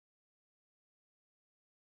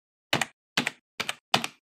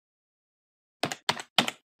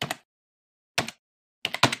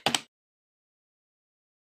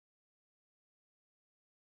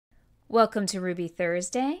Welcome to Ruby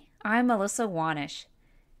Thursday. I'm Melissa Wanish.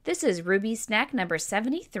 This is Ruby snack number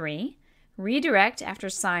 73, redirect after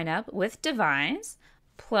sign up with Devise,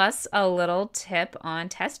 plus a little tip on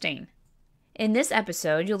testing. In this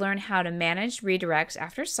episode, you'll learn how to manage redirects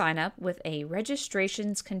after sign up with a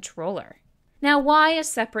registrations controller. Now, why a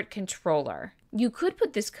separate controller? You could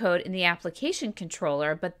put this code in the application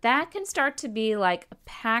controller, but that can start to be like a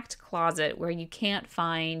packed closet where you can't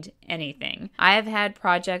find anything. I have had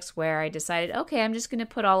projects where I decided, okay, I'm just going to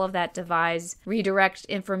put all of that Devise redirect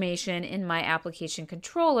information in my application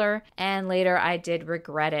controller, and later I did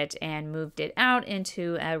regret it and moved it out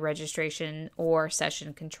into a registration or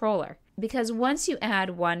session controller. Because once you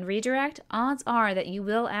add one redirect, odds are that you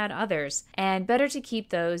will add others, and better to keep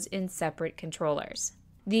those in separate controllers.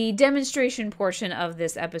 The demonstration portion of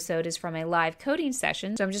this episode is from a live coding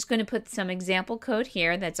session, so I'm just going to put some example code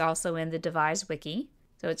here that's also in the Devise wiki.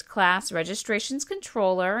 So it's class registrations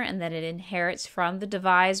controller, and then it inherits from the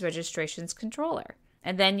Devise registrations controller.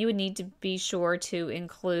 And then you would need to be sure to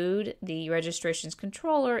include the registrations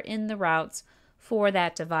controller in the routes for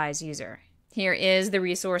that Devise user. Here is the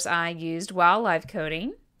resource I used while live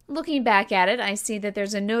coding. Looking back at it, I see that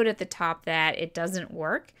there's a note at the top that it doesn't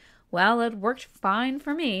work. Well, it worked fine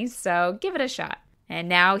for me, so give it a shot. And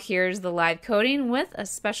now here's the live coding with a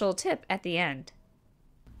special tip at the end.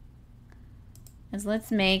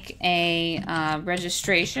 Let's make a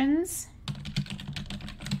registrations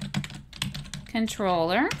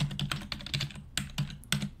controller.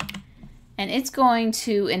 And it's going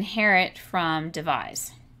to inherit from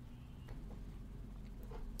Devise.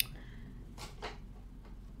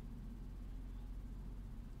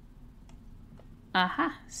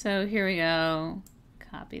 Aha, so here we go.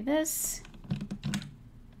 Copy this.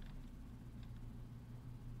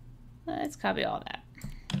 Let's copy all that.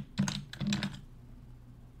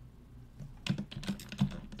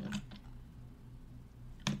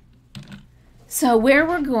 So where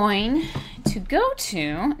we're going to go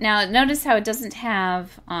to, now notice how it doesn't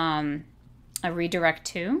have a redirect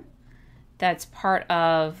to. That's part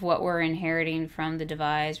of what we're inheriting from the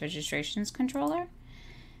Devise registrations controller.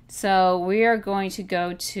 So we are going to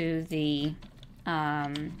go to the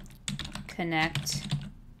connect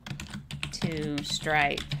to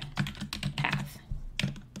Stripe path.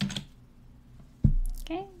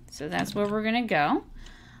 Okay, so that's where we're going to go.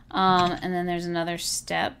 And then there's another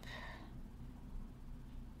step.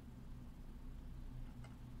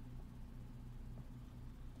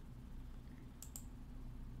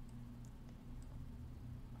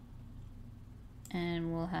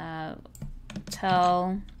 And we'll have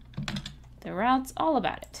tell the routes all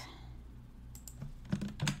about it.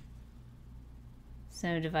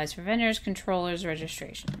 So Devise for vendors, controllers,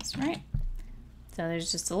 registrations, right? So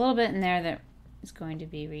there's just a little bit in there that is going to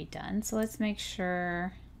be redone. So let's make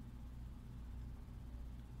sure.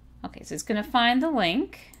 Okay, so it's going to find the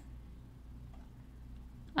link,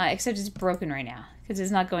 except it's broken right now because it's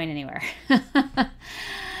not going anywhere.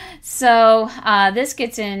 So this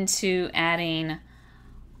gets into adding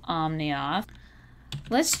OmniAuth.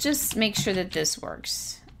 Let's just make sure that this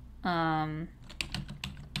works. Okay,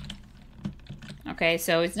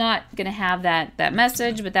 so it's not going to have that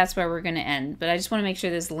message, but that's where we're going to end. But I just want to make sure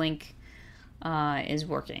this link is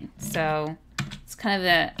working. So it's kind of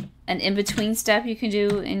an in-between step you can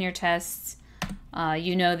do in your tests.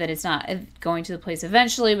 You know that it's not going to the place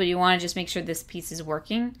eventually, but you want to just make sure this piece is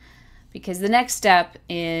working, because the next step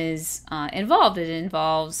is involved. It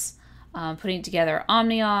involves putting together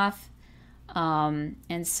OmniAuth.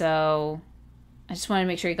 And so I just wanted to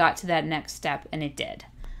make sure you got to that next step, and it did.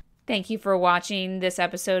 Thank you for watching this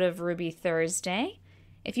episode of Ruby Thursday.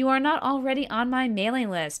 If you are not already on my mailing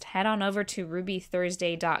list, head on over to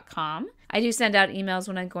rubythursday.com. I do send out emails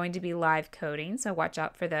when I'm going to be live coding, so watch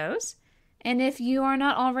out for those. And if you are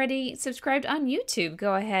not already subscribed on YouTube,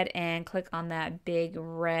 go ahead and click on that big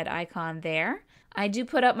red icon there. I do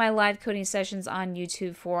put up my live coding sessions on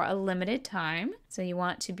YouTube for a limited time, so you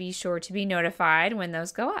want to be sure to be notified when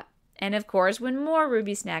those go up. And of course, when more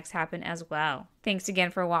Ruby snacks happen as well. Thanks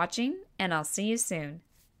again for watching, and I'll see you soon.